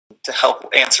to help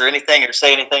answer anything or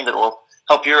say anything that will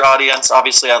help your audience.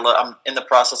 Obviously, I'm in the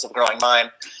process of growing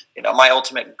mine. You know, my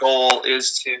ultimate goal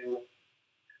is to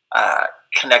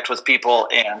connect with people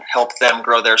and help them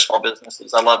grow their small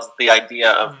businesses. I love the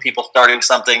idea of people starting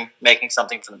something, making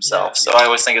something for themselves. So I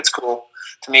always think it's cool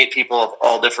to meet people of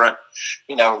all different,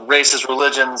 you know, races,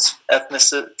 religions,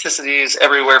 ethnicities,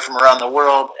 everywhere from around the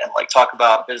world, and like talk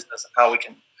about business and how we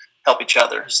can help each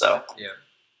other. So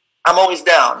I'm always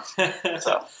down.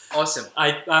 So awesome.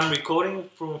 I'm recording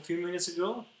from a few minutes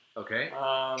ago. Okay.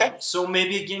 So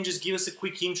maybe again, just give us a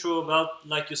quick intro about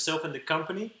like yourself and the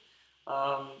company.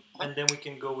 And then we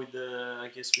can go with the, I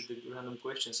guess, with the random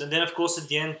questions. And then, of course, at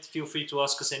the end, feel free to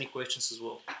ask us any questions as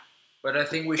well. But I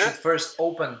think we should first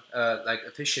open, like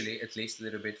officially, at least a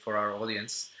little bit for our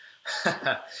audience.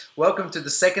 Welcome to the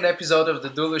second episode of the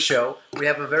DULO show. We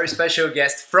have a very special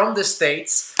guest from the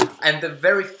States, and the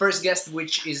very first guest,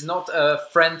 which is not a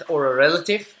friend or a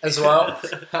relative as well.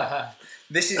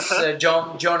 This is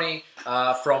Jonny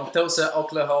from Tulsa,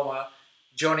 Oklahoma.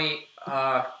 Jonny,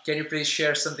 can you please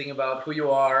share something about who you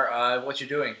are, what you're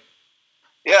doing?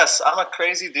 Yes, I'm a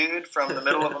crazy dude from the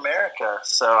middle of America.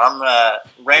 So I'm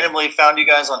randomly found you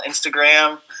guys on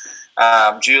Instagram.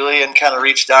 Julian kind of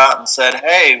reached out and said,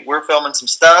 hey, we're filming some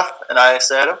stuff. And I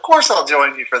said, of course I'll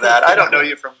join you for that. I don't know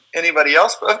you from anybody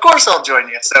else, but of course I'll join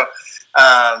you. So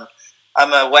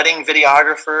I'm a wedding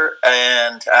videographer,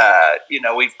 and, you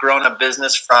know, we've grown a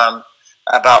business from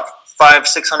about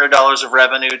 $500–600 of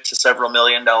revenue to several $1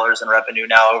 million in revenue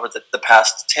now over the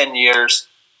past 10 years.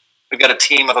 We've got a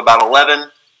team of about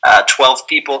 12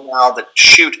 people now that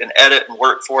shoot and edit and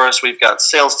work for us. We've got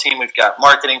sales team, we've got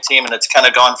marketing team, and it's kind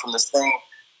of gone from this thing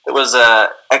that was a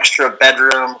extra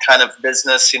bedroom kind of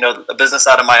business, you know, a business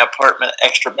out of my apartment,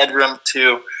 extra bedroom,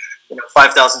 to, you know,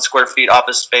 5,000 square feet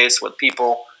office space with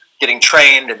people getting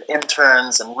trained and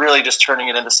interns, and really just turning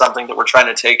it into something that we're trying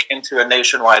to take into a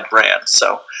nationwide brand.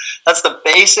 So that's the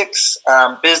basics.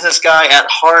 Business guy at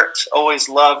heart, always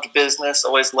loved business,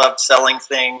 always loved selling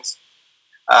things,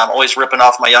 always ripping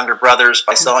off my younger brothers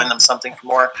by selling them something for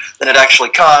more than it actually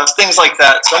costs, things like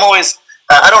that. So I'm always,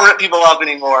 I don't rip people off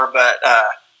anymore, but,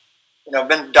 you know, I've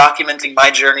been documenting my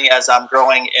journey as I'm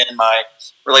growing in my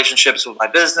relationships with my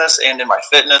business and in my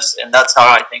fitness, and that's how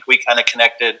I think we kind of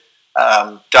connected,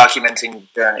 documenting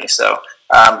journey. So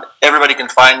everybody can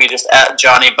find me just at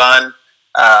Jonny Bunn.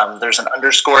 There's an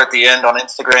underscore at the end on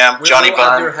Instagram. Jonny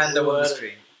Bunn. Your handle on the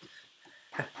screen.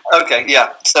 Okay,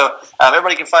 yeah. So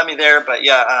everybody can find me there. But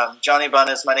yeah, Jonny Bunn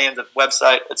is my name. The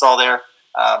website, it's all there.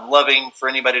 Loving for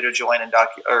anybody to join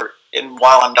and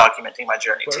while I'm documenting my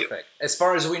journey too. Perfect. As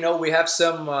far as we know, we have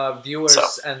some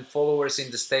viewers and followers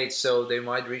in the States, so they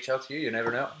might reach out to you. You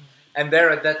never know. And they're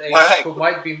at that age who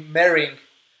might be marrying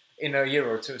in a year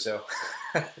or two. So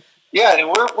yeah, and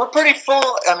we're pretty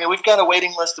full. I mean, we've got a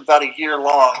waiting list about a year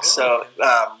long, so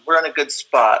we're in a good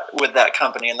spot with that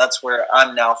company, and that's where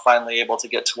I'm now finally able to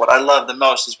get to what I love the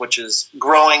most, which is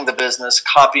growing the business,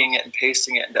 copying it and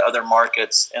pasting it into other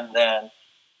markets, and then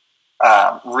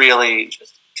really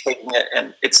just taking it.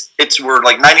 And we're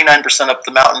like 99% up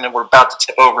the mountain, and we're about to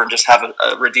tip over and just have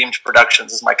a Redeemed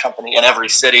Productions as my company in every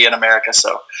city in America.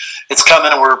 So it's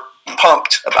coming, and we're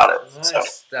pumped about it. Nice. So.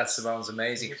 That sounds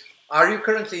amazing. Are you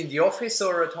currently in the office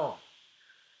or at home?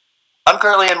 I'm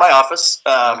currently in my office.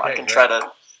 I can try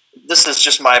to. This is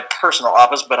just my personal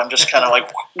office, but I'm just kind of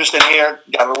like just in here.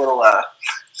 Got a little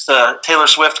Taylor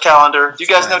Swift calendar. Do you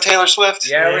guys know Taylor Swift?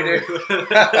 Yeah, we do.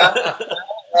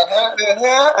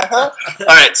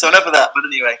 All right, so enough of that. But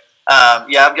anyway,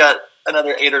 yeah, I've got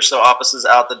another 8 or so offices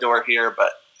out the door here,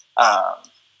 but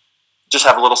just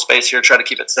have a little space here. Try to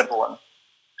keep it simple and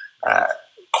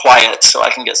quiet so I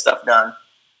can get stuff done.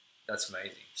 That's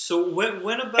amazing. So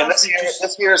when about and this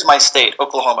here is my state,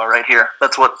 Oklahoma, right here.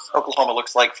 That's what Oklahoma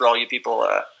looks like for all you people.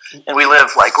 And we live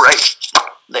like right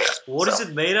there. What is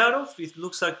it made out of? It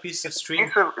looks like a piece of string.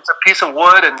 It's a piece of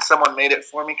wood, and someone made it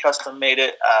for me, custom made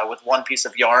it with one piece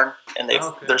of yarn. And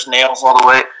there's nails all the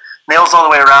way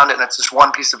around it, and it's just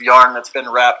one piece of yarn that's been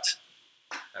wrapped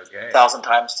 1,000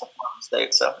 times to form the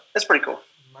state. So it's pretty cool.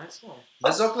 Nice one.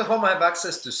 Does Oklahoma have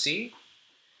access to sea?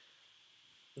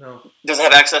 No. Does it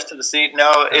have access to the sea?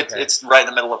 No, it's right in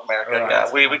the middle of America. Right.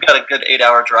 Yeah, we got a good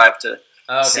 8-hour drive to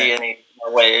see any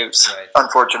more waves,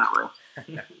 unfortunately.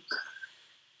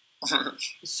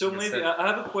 So maybe I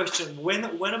have a question. When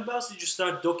about did you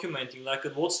start documenting? Like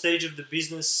at what stage of the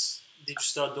business did you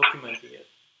start documenting it?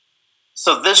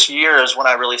 So this year is when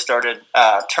I really started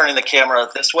turning the camera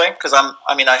this way, because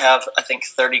I have I think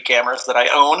 30 cameras that I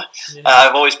own. Yeah.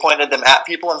 I've always pointed them at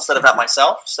people instead of at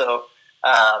myself. So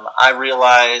I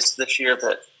realized this year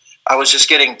that I was just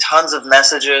getting tons of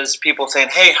messages, people saying,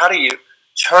 hey, how do you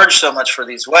charge so much for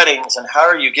these weddings? And how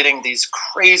are you getting these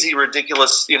crazy,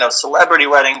 ridiculous, celebrity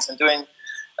weddings and doing,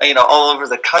 all over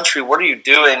the country? What are you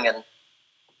doing? And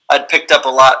I'd picked up a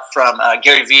lot from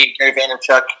Gary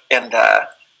Vaynerchuk, and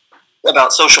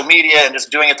about social media and just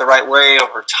doing it the right way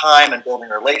over time and building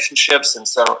relationships. And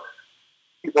so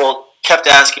people kept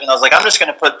asking, and I was like, I'm just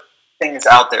going to put things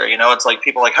out there. It's like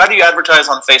people like, how do you advertise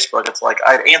on Facebook? It's like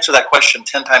I'd answer that question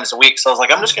 10 times a week. So I was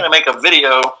like, I'm just going to make a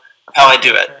video of how I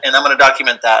do it, and I'm going to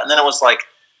document that. And then it was like,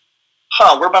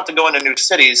 we're about to go into new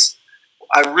cities.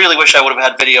 I really wish I would have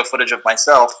had video footage of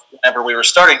myself whenever we were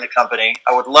starting the company.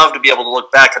 I would love to be able to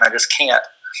look back, and I just can't.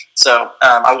 So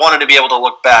I wanted to be able to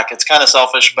look back. It's kind of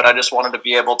selfish, but I just wanted to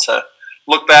be able to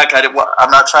look back.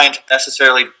 I'm not trying to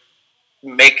necessarily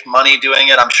make money doing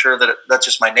it. I'm sure that that's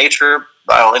just my nature.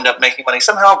 I'll end up making money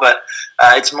somehow, but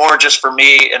it's more just for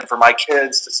me and for my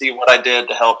kids to see what I did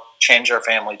to help change our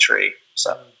family tree.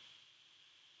 So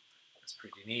that's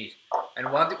pretty neat.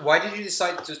 And why did you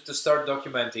decide to start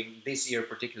documenting this year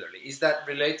particularly? Is that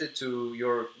related to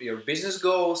your business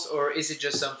goals, or is it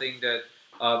just something that,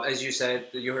 as you said,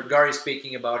 you heard Gary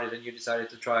speaking about it and you decided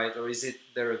to try it, or is it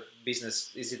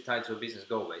is it tied to a business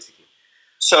goal basically?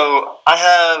 So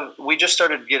we just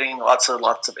started getting lots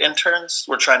of interns.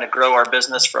 We're trying to grow our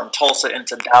business from Tulsa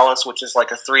into Dallas, which is like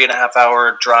a 3.5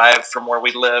 hour drive from where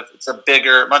we live. It's a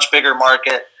much bigger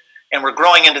market, and we're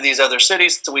growing into these other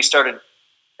cities. So we started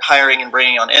hiring and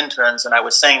bringing on interns, and I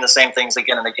was saying the same things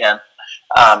again and again.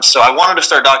 So I wanted to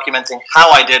start documenting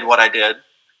how I did what I did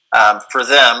for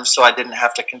them, so I didn't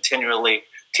have to continually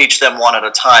teach them one at a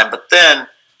time. But then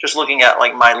just looking at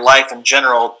like my life in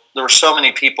general, there were so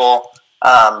many people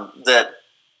that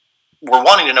were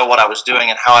wanting to know what I was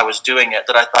doing and how I was doing it,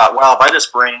 that I thought, wow, if I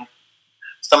just bring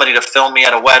somebody to film me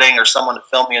at a wedding or someone to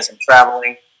film me as I'm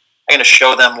traveling, I'm going to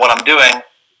show them what I'm doing.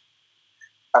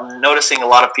 I'm noticing a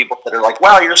lot of people that are like,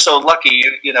 wow, you're so lucky.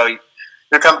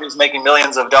 Your company's making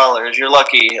millions of dollars. You're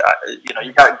lucky.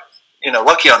 You got,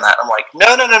 lucky on that. I'm like, no.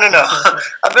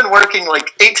 I've been working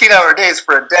like 18-hour days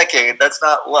for a decade. That's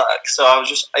not luck. So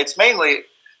it's mainly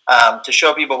to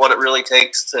show people what it really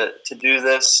takes to do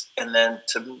this, and then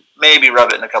to maybe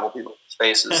rub it in a couple people's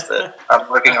faces that I'm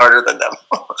working harder than them.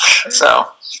 So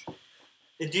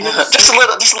do you have just a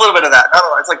little bit of that.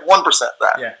 No, it's like 1%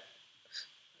 that. Yeah.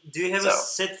 Do you have a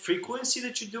set frequency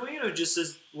that you're doing it, or just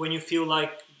as when you feel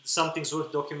like something's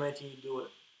worth documenting, you do it?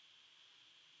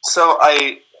 So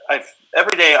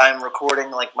every day I'm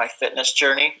recording like my fitness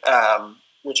journey,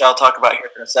 which I'll talk about here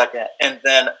in a second, and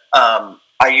then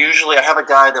I have a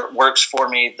guy that works for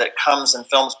me that comes and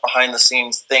films behind the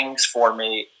scenes things for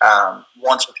me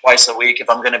once or twice a week if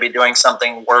I'm going to be doing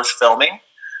something worth filming.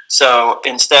 So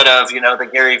instead of, the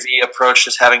Gary V approach,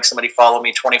 just having somebody follow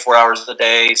me 24 hours a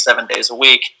day, 7 days a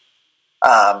week,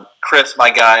 Chris,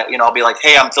 my guy, I'll be like,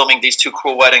 hey, I'm filming these 2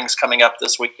 cool weddings coming up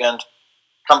this weekend.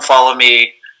 Come follow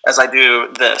me as I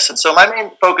do this. And so my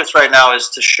main focus right now is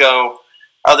to show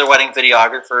other wedding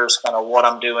videographers kind of what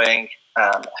I'm doing,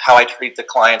 how I treat the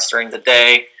clients during the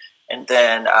day, and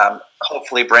then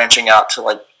hopefully branching out to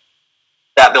like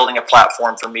that, building a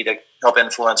platform for me to help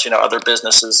influence, other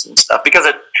businesses and stuff, because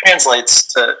it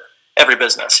translates to every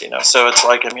business, So it's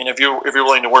like, if you're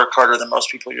willing to work harder than most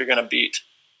people, you're going to beat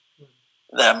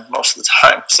them most of the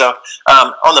time. So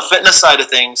on the fitness side of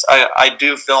things, I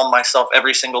do film myself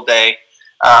every single day.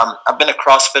 I've been a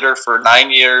CrossFitter for 9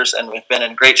 years and we've been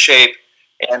in great shape.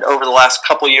 And over the last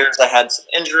couple of years, I had some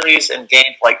injuries and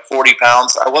gained like 40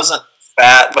 pounds. I wasn't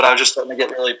fat, but I was just starting to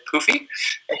get really poofy.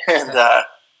 And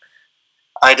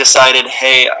I decided,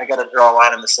 hey, I got to draw a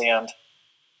line in the sand.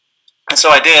 And so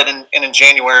I did. And in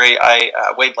January,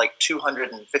 I weighed like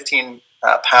 215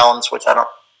 pounds, which I don't,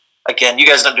 again, you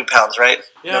guys don't do pounds, right?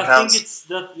 Yeah, no I pounds? think it's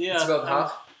that, yeah. It's about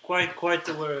half. Quite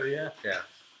aware, yeah. Yeah.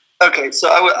 Okay, so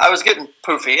I was getting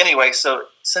poofy. Anyway, so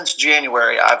since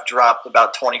January, I've dropped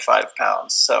about 25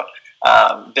 pounds. So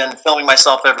been filming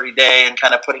myself every day and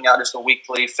kind of putting out just a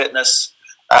weekly fitness,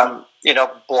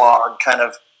 blog kind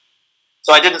of.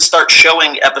 So I didn't start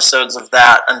showing episodes of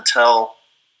that until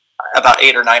about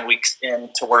 8 or 9 weeks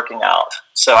into working out.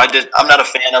 So I'm not a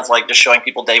fan of like just showing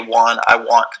people day one. I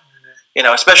want,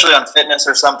 especially on fitness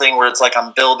or something where it's like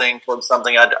I'm building towards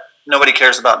something. Nobody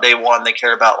cares about day one. They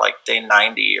care about like day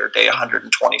 90 or day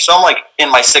 120. So I'm like in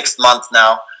my 6th month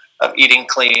now of eating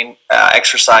clean,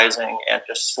 exercising, and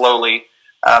just slowly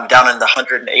down in the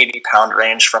 180 pound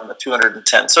range from the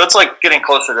 210. So it's like getting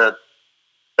closer to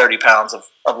 30 pounds of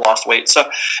lost weight. So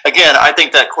again, I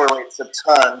think that correlates a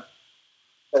ton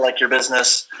to like your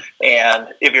business. And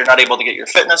if you're not able to get your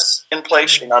fitness in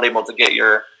place, you're not able to get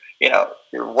your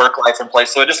your work life in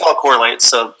place. So it just all correlates.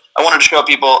 So I wanted to show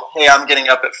people, hey, I'm getting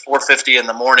up at 4:50 in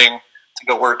the morning to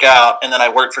go work out, and then I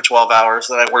work for 12 hours.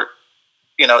 Then I work,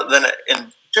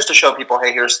 and just to show people,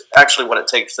 hey, here's actually what it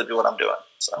takes to do what I'm doing.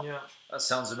 So yeah, that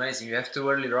sounds amazing. You have 2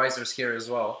 early risers here as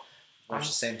well, at the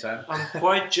same time. I'm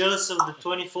quite jealous of the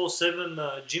 24/7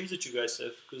 gyms that you guys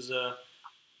have, because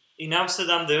in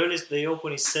Amsterdam the earliest they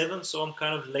open is 7, so I'm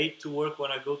kind of late to work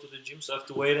when I go to the gym, so I have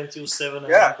to wait until 7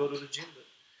 and then go to the gym.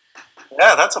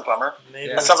 Yeah, that's a bummer.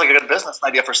 Maybe. That sounds like a good business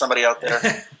idea for somebody out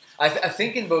there. I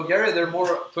think in Bulgaria there are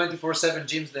more 24/7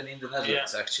 gyms than in the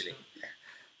Netherlands, actually.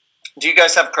 Do you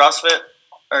guys have CrossFit,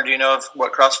 or do you know of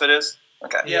what CrossFit is?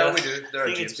 Okay. Yeah, we do.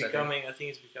 I think it's becoming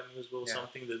as well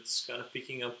something that's kind of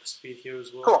picking up speed here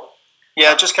as well. Cool.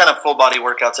 Yeah, just kind of full body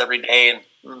workouts every day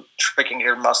and tricking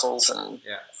your muscles and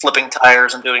flipping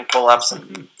tires and doing pull-ups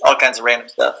and all kinds of random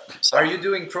stuff. So. Are you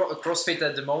doing CrossFit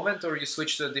at the moment, or you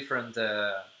switch to a different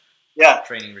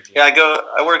training regime? Yeah,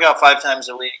 I work out 5 times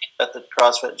a week at the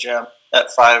CrossFit gym at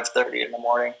 5:30 in the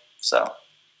morning. So.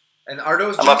 And are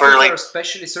those gyms that are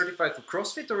specially certified for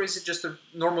CrossFit, or is it just a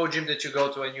normal gym that you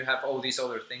go to and you have all these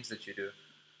other things that you do?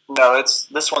 No,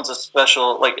 this one's a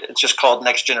special, it's just called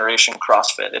Next Generation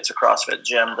CrossFit. It's a CrossFit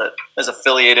gym that is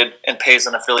affiliated and pays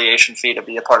an affiliation fee to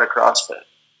be a part of CrossFit.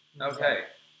 Okay.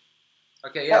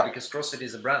 Okay, yeah, because CrossFit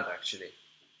is a brand, actually.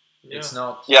 Yeah. It's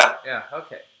not... Yeah. Yeah,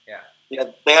 okay, yeah. Yeah,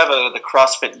 they have the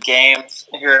CrossFit Games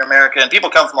here in America, and people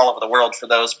come from all over the world for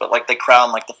those, but they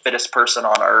crown the fittest person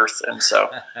on earth, and so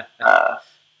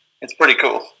it's pretty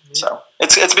cool. So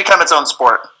it's become its own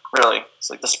sport, really. It's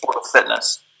like the sport of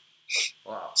fitness.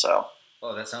 Wow. So.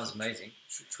 Oh, that sounds amazing.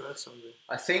 Should try it someday.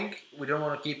 I think we don't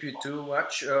want to keep you too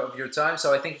much of your time,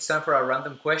 so I think it's time for our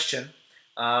random question.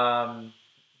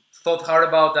 Thought hard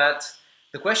about that.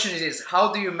 The question is,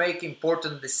 how do you make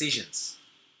important decisions?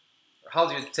 How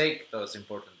do you take those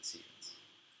important decisions?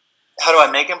 How do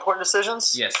I make important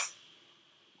decisions? Yes.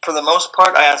 For the most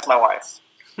part, I ask my wife.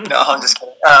 No, I'm just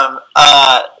kidding.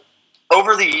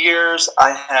 Over the years,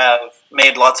 I have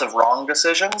made lots of wrong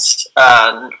decisions.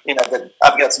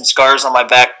 I've got some scars on my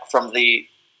back from the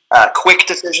quick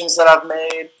decisions that I've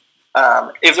made.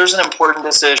 If there's an important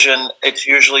decision, it's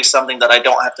usually something that I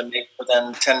don't have to make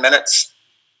within 10 minutes.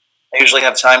 I usually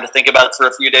have time to think about it for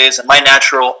a few days, and my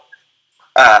natural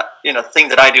thing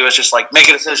that I do is just make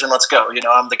a decision, let's go.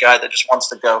 I'm the guy that just wants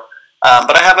to go.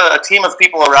 But I have a team of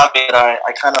people around me that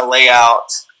I kind of lay out,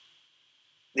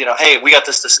 hey, we got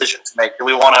this decision to make. Do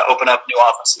we want to open up new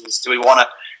offices? Do we want to,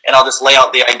 and I'll just lay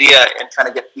out the idea and kind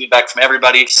of get feedback from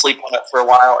everybody, sleep on it for a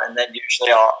while, and then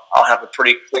usually I'll have a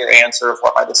pretty clear answer of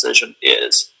what my decision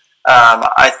is.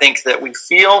 I think that we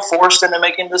feel forced into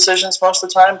making decisions most of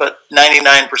the time, but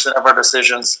 99% of our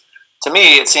decisions, to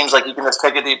me, it seems like you can just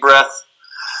take a deep breath,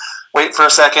 wait for a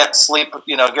second, sleep,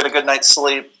 get a good night's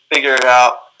sleep, figure it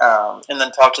out, and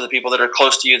then talk to the people that are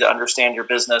close to you that understand your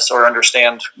business or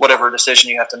understand whatever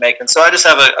decision you have to make. And so I just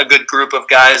have a good group of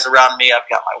guys around me. I've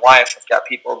got my wife. I've got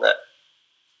people that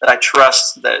I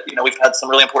trust that, we've had some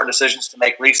really important decisions to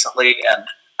make recently, and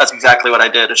that's exactly what I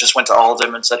did. I just went to all of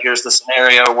them and said, here's the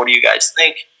scenario. What do you guys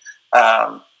think?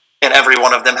 And every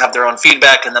one of them have their own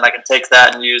feedback, and then I can take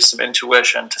that and use some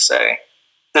intuition to say,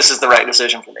 this is the right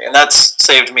decision for me. And that's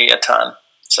saved me a ton.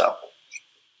 So.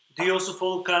 Do you also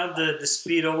follow kind of the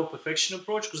speed over perfection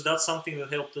approach? Because that's something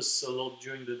that helped us a lot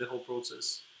during the whole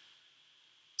process.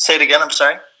 Say it again, I'm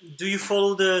sorry. Do you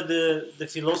follow the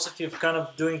philosophy of kind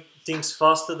of doing things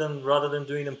faster rather than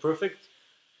doing them perfect?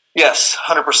 Yes,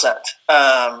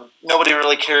 100%. Nobody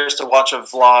really cares to watch a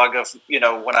vlog of,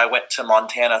 when I went to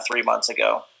Montana 3 months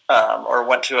ago, or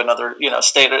went to another,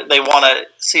 state. They want to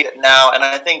see it now. And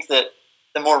I think that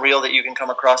the more real that you can come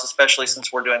across, especially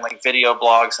since we're doing video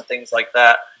blogs and things like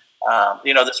that.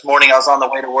 This morning I was on the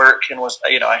way to work and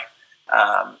I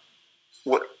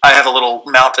have a little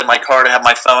mount in my car to have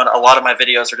my phone. A lot of my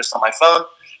videos are just on my phone.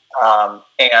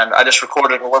 And I just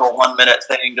recorded a little 1-minute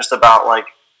thing just about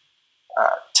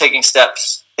taking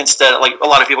steps instead. A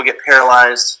lot of people get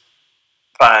paralyzed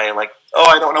by oh,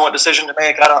 I don't know what decision to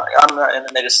make. I'm not, and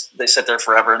then they sit there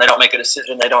forever and they don't make a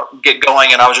decision. They don't get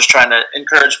going. And I was just trying to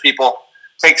encourage people,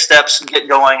 take steps, get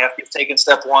going. If you've taken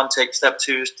step 1, take step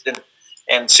 2,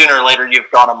 and sooner or later you've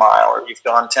gone a mile or you've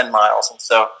gone 10 miles. And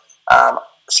so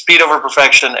speed over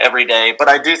perfection every day. But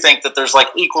I do think that there's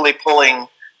equally pulling,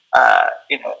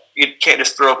 you can't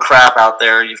just throw crap out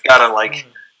there. You've got to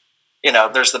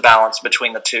there's the balance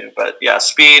between the two. But yeah,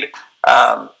 speed,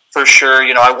 for sure.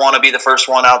 I want to be the first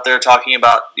one out there talking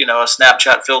about, a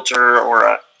Snapchat filter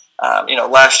or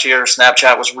last year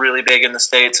Snapchat was really big in the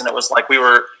States, and it was we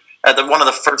were at one of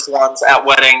the first ones at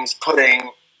weddings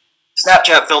putting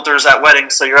Snapchat filters at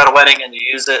weddings. So you're at a wedding and you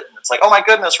use it, and it's like, oh my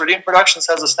goodness, Redeem Productions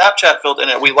has a Snapchat filter in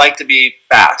it. We like to be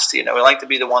fast, you know, we like to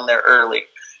be the one there early.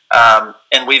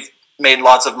 And we've made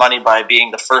lots of money by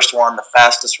being the first one, the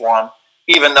fastest one,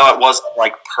 even though it wasn't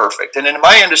like perfect. And in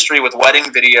my industry with wedding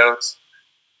videos,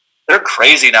 they're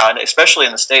crazy now, and especially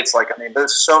in the States. Like, I mean,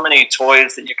 there's so many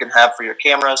toys that you can have for your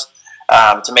cameras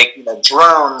to make, you know,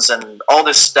 drones and all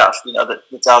this stuff, you know,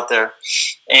 that's out there.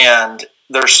 And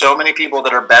there's so many people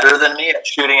that are better than me at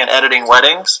shooting and editing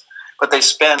weddings, but they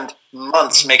spend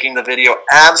months making the video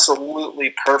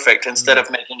absolutely perfect instead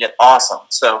of making it awesome.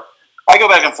 So I go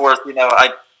back and forth. You know,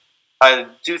 I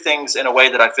do things in a way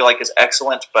that I feel like is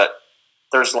excellent, but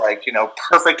there's like, you know,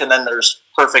 perfect, and then there's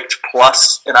perfect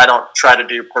plus, and I don't try to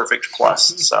do perfect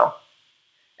plus. So.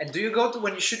 And do you go to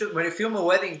when you film a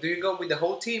wedding? Do you go with the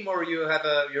whole team, or you have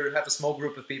a small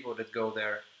group of people that go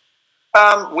there?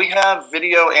 We have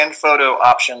video and photo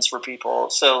options for people.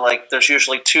 So like, there's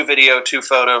usually 2 video, 2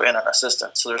 photo, and an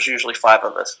assistant. So there's usually 5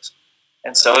 of us.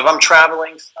 And so if I'm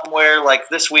traveling somewhere, like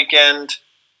this weekend,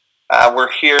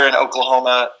 we're here in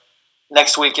Oklahoma.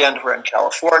 Next weekend, we're in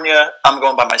California. I'm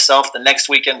going by myself. The next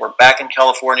weekend, we're back in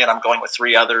California, and I'm going with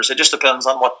 3 others. It just depends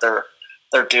on what they're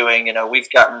doing. You know, we've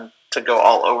gotten to go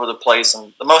all over the place,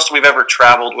 and the most we've ever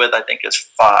traveled with, I think, is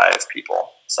 5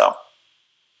 people. So.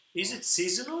 Is it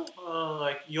seasonal?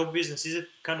 Like your business, is it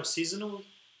kind of seasonal?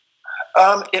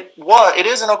 It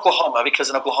is in Oklahoma, because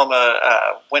in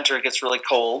Oklahoma, winter gets really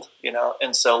cold, you know,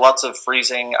 and so lots of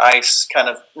freezing ice. Kind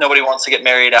of nobody wants to get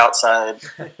married outside.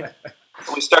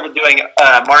 We started doing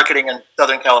marketing in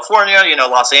Southern California, you know,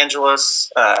 Los Angeles,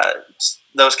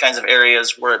 those kinds of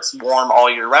areas where it's warm all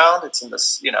year round. It's in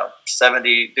this, you know,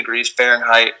 70 degrees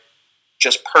Fahrenheit,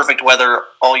 just perfect weather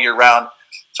all year round.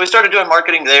 So we started doing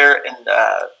marketing there, and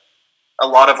a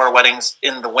lot of our weddings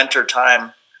in the winter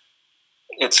time,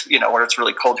 it's, you know, where it's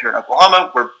really cold here in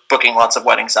Oklahoma, we're booking lots of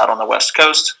weddings out on the West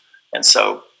Coast. And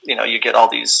so, you know, you get all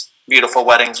these beautiful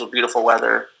weddings with beautiful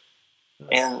weather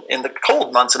in the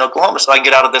cold months in Oklahoma. So I can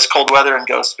get out of this cold weather and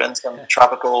go spend some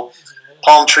tropical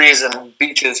palm trees and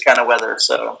beaches kind of weather.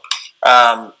 So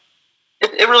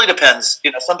it really depends. You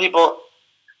know, some people,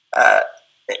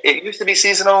 it used to be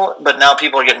seasonal, but now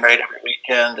people are getting married every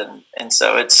weekend. And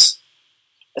so it's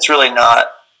really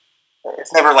not,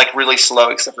 it's never like really slow,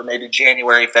 except for maybe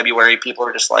January, February. People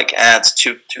are just like, it's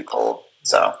too cold.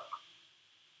 So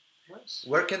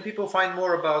where can people find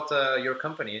more about your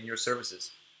company and your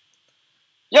services?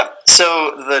 Yep.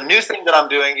 So the new thing that I'm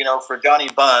doing, you know, for Johnny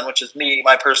Bunn, which is me,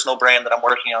 my personal brand that I'm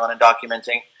working on and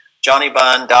documenting,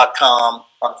 johnnybunn.com.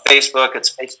 On Facebook, it's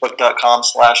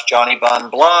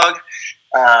facebook.com/JohnnyBunnBlog.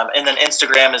 And then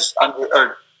Instagram is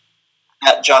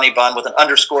at Johnny Bunn with an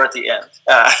underscore at the end.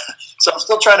 So I'm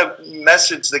still trying to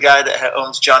message the guy that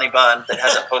owns Johnny Bunn that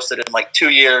hasn't posted in like 2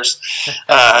 years.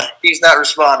 He's not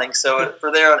responding. So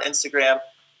for there on Instagram,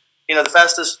 you know, the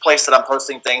fastest place that I'm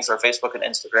posting things are Facebook and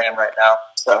Instagram right now.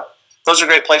 So those are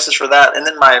great places for that. And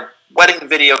then my wedding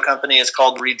video company is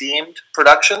called Redeemed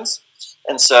Productions.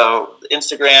 And so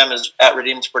Instagram is at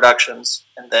Redeemed Productions.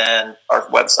 And then our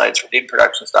website's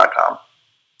redeemedproductions.com.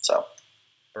 So.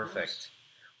 Perfect.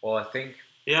 Well, I think...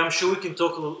 Yeah, I'm sure we can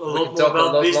talk a lot more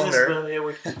about business, but yeah,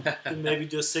 we can maybe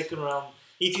do a second round.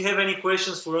 If you have any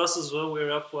questions for us as well,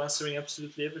 we're up for answering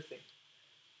absolutely everything.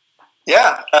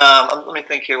 Yeah, let me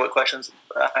think here what questions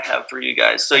I have for you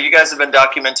guys. So you guys have been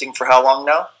documenting for how long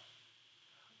now?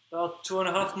 About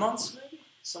 2.5 months, maybe?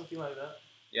 Something like that.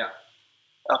 Yeah.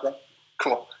 Okay,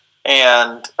 cool.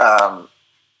 And how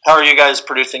are you guys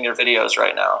producing your videos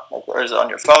right now? Like, or is it on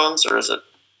your phones, or is it?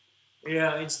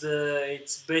 Yeah, it's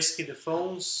basically the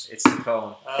phones. It's the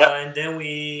phone. And then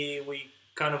we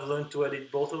kind of learn to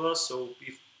edit, both of us. So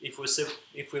if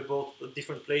we're both at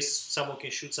different places, someone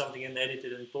can shoot something and edit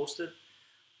it and post it.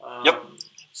 Yep.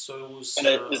 So it was.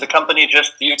 And is the company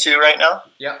just you two right now?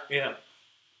 Yeah. Yeah.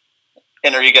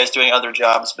 And are you guys doing other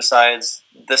jobs besides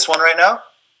this one right now?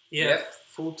 Yeah, Yep.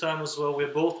 Full time as well.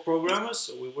 We're both programmers,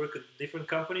 so we work at different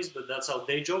companies, but that's our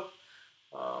day job.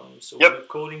 So Yep. we're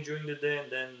coding during the day,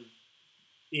 and then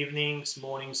evenings,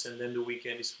 mornings, and then the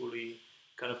weekend is fully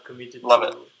kind of committed to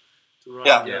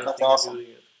running that's awesome. doing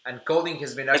it. And coding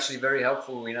has been actually very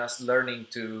helpful in us learning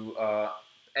to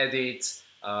edit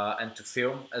and to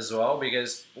film as well,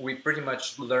 because we pretty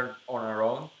much learned on our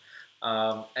own.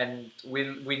 And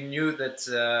we knew that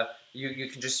you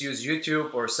can just use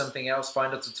YouTube or something else,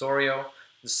 find a tutorial.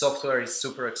 The software is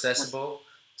super accessible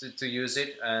to use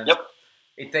it, and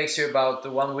it takes you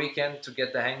about 1 weekend to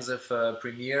get the hangs of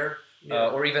Premiere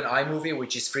or even iMovie,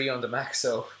 which is free on the Mac.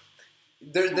 So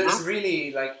there's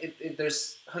really like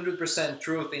there's 100%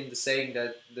 truth in the saying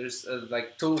that there's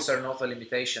like tools are not a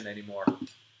limitation anymore.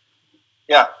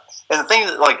 Yeah, and the thing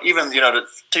that, like, even, you know,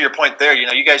 to your point there, you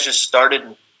know, you guys just started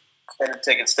and started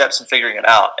taking steps and figuring it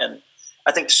out, and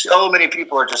I think so many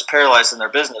people are just paralyzed in their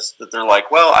business that they're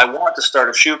like, well, I want to start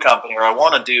a shoe company or I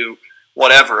want to do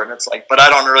whatever, and it's like, but I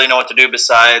don't really know what to do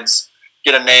besides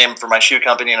get a name for my shoe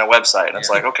company and a website. And it's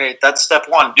like, okay, that's step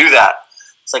one, do that.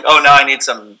 It's like, oh, now I need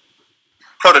some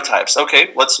prototypes.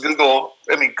 Okay, let's Google.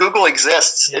 I mean, Google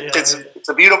exists. It's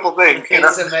a beautiful thing.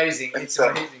 It's amazing. It's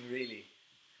amazing, really.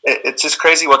 It's just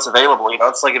crazy what's available. You know,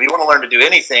 it's like if you want to learn to do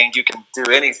anything, you can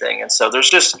do anything. And so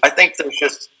I think there's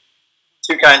just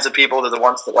two kinds of people. They're the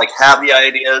ones that like have the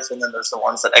ideas, and then there's the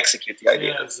ones that execute the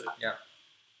ideas. Yeah.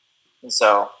 And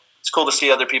so it's cool to see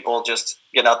other people just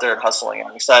get out there and hustling.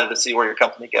 I'm excited to see where your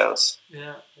company goes.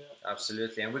 Yeah.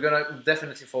 Absolutely. And we're gonna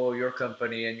definitely follow your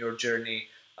company and your journey.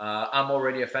 I'm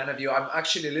already a fan of you. I'm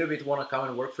actually a little bit want to come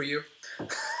and work for you.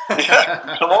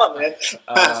 Yeah, come on, man.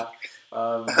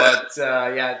 But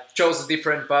chose a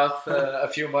different path a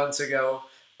few months ago.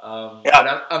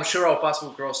 But I'm sure our paths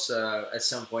will cross at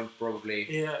some point, probably.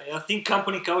 Yeah, I think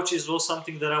company culture is also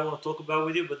something that I want to talk about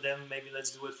with you, but then maybe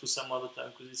let's do it for some other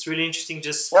time, because it's really interesting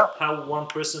just how one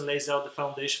person lays out the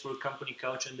foundation for a company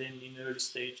culture, and then in the early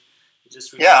stage, it's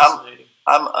just really fascinating.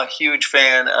 I'm a huge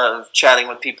fan of chatting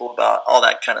with people about all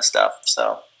that kind of stuff.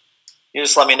 So you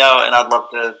just let me know, and I'd love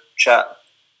to chat.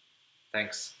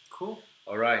 Thanks. Cool.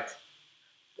 All right.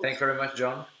 Thanks very much,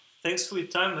 John. Thanks for your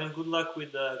time, and good luck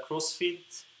with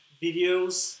CrossFit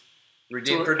videos,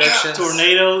 Redeem Productions,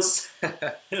 tornadoes,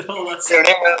 and all that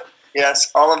stuff.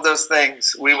 Yes, all of those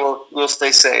things. We'll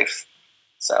stay safe.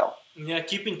 So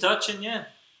keep in touch, and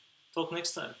talk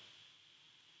next time.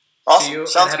 Awesome. See you.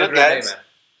 Sounds good, guys. Day, man.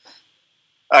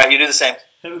 All right, you do the same.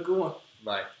 Have a good one.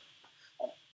 Bye.